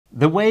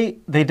The way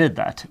they did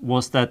that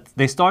was that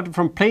they started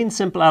from plain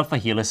simple alpha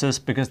helices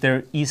because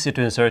they're easy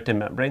to insert in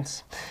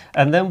membranes.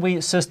 And then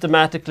we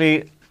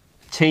systematically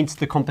changed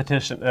the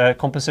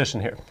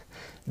composition here.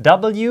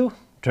 W,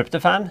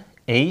 tryptophan,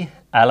 A,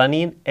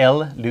 alanine,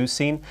 L,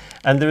 leucine,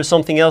 and there is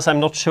something else I'm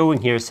not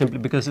showing here simply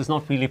because it's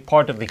not really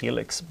part of the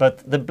helix,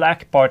 but the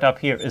black part up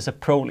here is a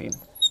proline.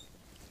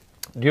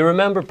 Do you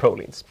remember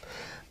prolines?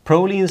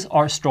 Prolines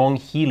are strong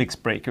helix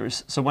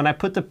breakers. So when I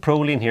put the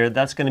proline here,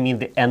 that's going to mean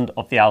the end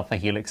of the alpha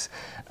helix,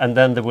 and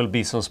then there will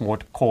be some small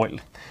coil.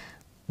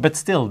 But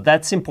still,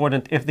 that's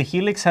important. If the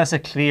helix has a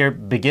clear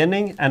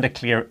beginning and a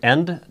clear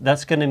end,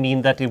 that's going to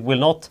mean that it will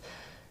not,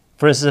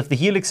 for instance, if the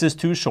helix is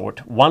too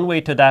short, one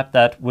way to adapt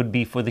that would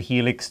be for the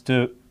helix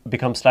to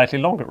become slightly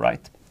longer,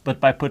 right? But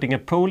by putting a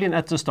proline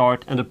at the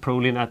start and a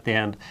proline at the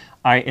end,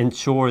 I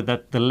ensure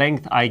that the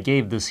length I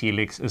gave this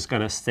helix is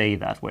going to stay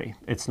that way.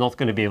 It's not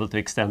going to be able to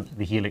extend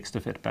the helix to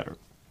fit better.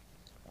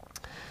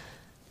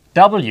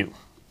 W,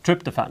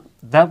 tryptophan.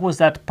 That was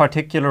that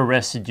particular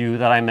residue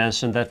that I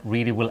mentioned that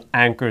really will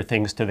anchor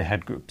things to the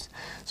head groups.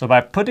 So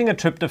by putting a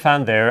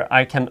tryptophan there,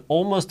 I can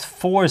almost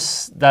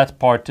force that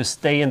part to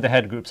stay in the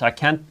head groups. I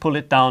can't pull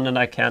it down and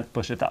I can't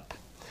push it up.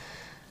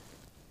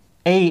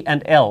 A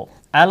and L.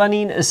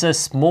 Alanine is a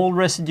small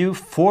residue.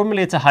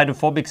 Formally it's a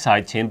hydrophobic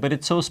side chain, but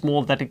it's so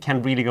small that it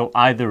can really go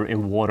either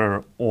in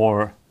water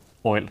or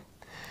oil.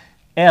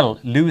 L,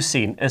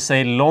 leucine, is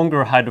a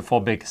longer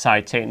hydrophobic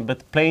side chain,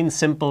 but plain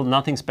simple,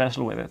 nothing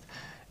special with it.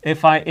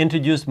 If I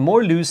introduce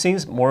more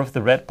leucines, more of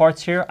the red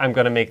parts here, I'm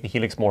going to make the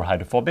helix more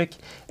hydrophobic.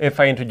 If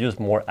I introduce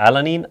more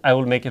alanine, I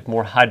will make it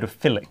more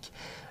hydrophilic.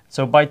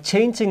 So by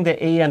changing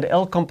the A and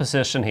L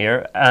composition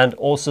here and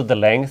also the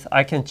length,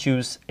 I can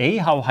choose A,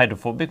 how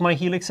hydrophobic my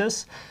helix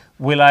is.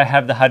 Will I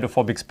have the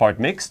hydrophobics part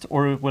mixed,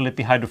 or will it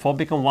be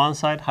hydrophobic on one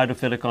side,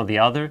 hydrophilic on the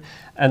other?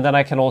 And then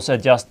I can also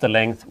adjust the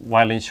length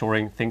while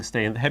ensuring things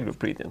stay in the head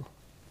group region.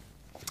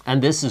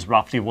 And this is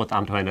roughly what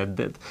Antoinette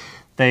did.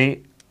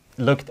 They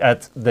looked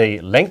at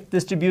the length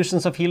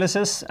distributions of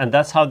helices, and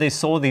that's how they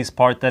saw these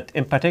parts, that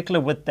in particular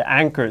with the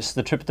anchors,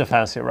 the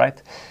tryptophans here,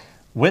 right?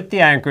 With the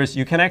anchors,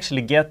 you can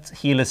actually get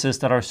helices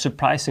that are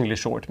surprisingly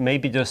short,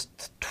 maybe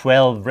just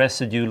 12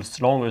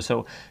 residues long or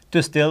so,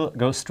 to still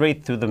go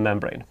straight through the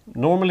membrane.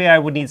 Normally I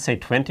would need, say,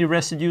 20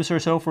 residues or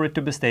so for it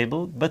to be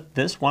stable, but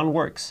this one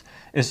works.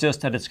 It's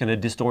just that it's going to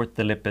distort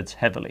the lipids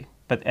heavily.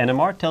 But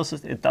NMR tells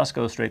us it does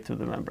go straight through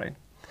the membrane.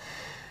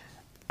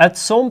 At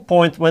some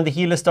point when the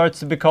helix starts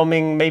to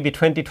becoming maybe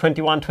 20,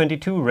 21,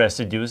 22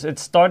 residues,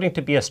 it's starting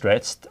to be a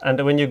stretch.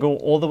 And when you go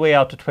all the way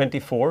out to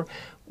 24,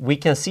 we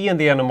can see in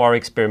the NMR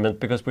experiment,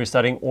 because we're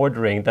studying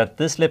ordering, that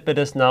this lipid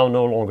is now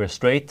no longer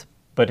straight,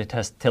 but it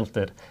has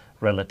tilted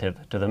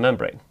relative to the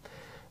membrane.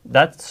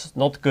 That's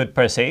not good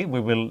per se. We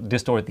will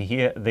distort the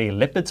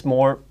lipids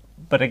more.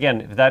 But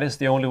again, if that is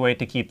the only way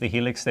to keep the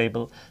helix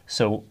stable,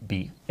 so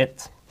be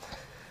it.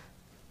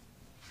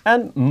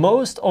 And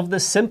most of the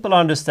simple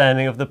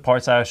understanding of the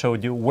parts I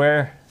showed you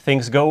where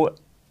things go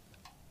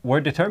were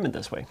determined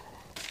this way.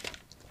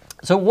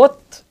 So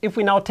what if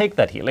we now take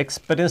that helix,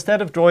 but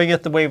instead of drawing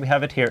it the way we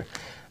have it here,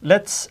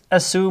 let's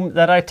assume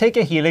that I take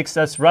a helix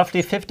that's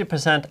roughly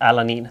 50%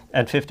 alanine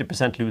and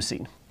 50%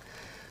 leucine.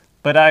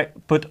 But I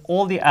put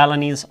all the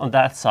alanines on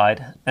that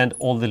side and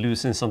all the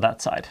leucines on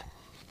that side.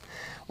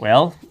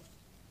 Well,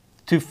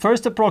 to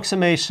first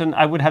approximation,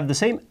 I would have the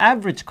same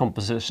average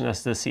composition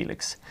as this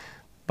helix.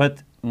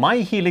 But my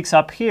helix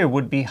up here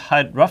would be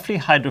roughly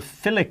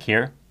hydrophilic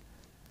here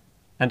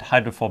and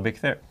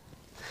hydrophobic there.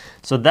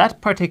 So that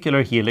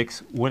particular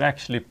helix would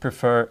actually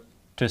prefer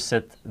to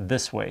sit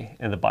this way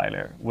in the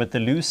bilayer, with the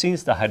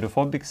leucines, the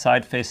hydrophobic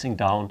side facing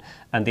down,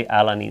 and the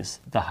alanines,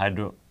 the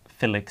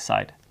hydrophilic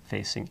side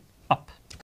facing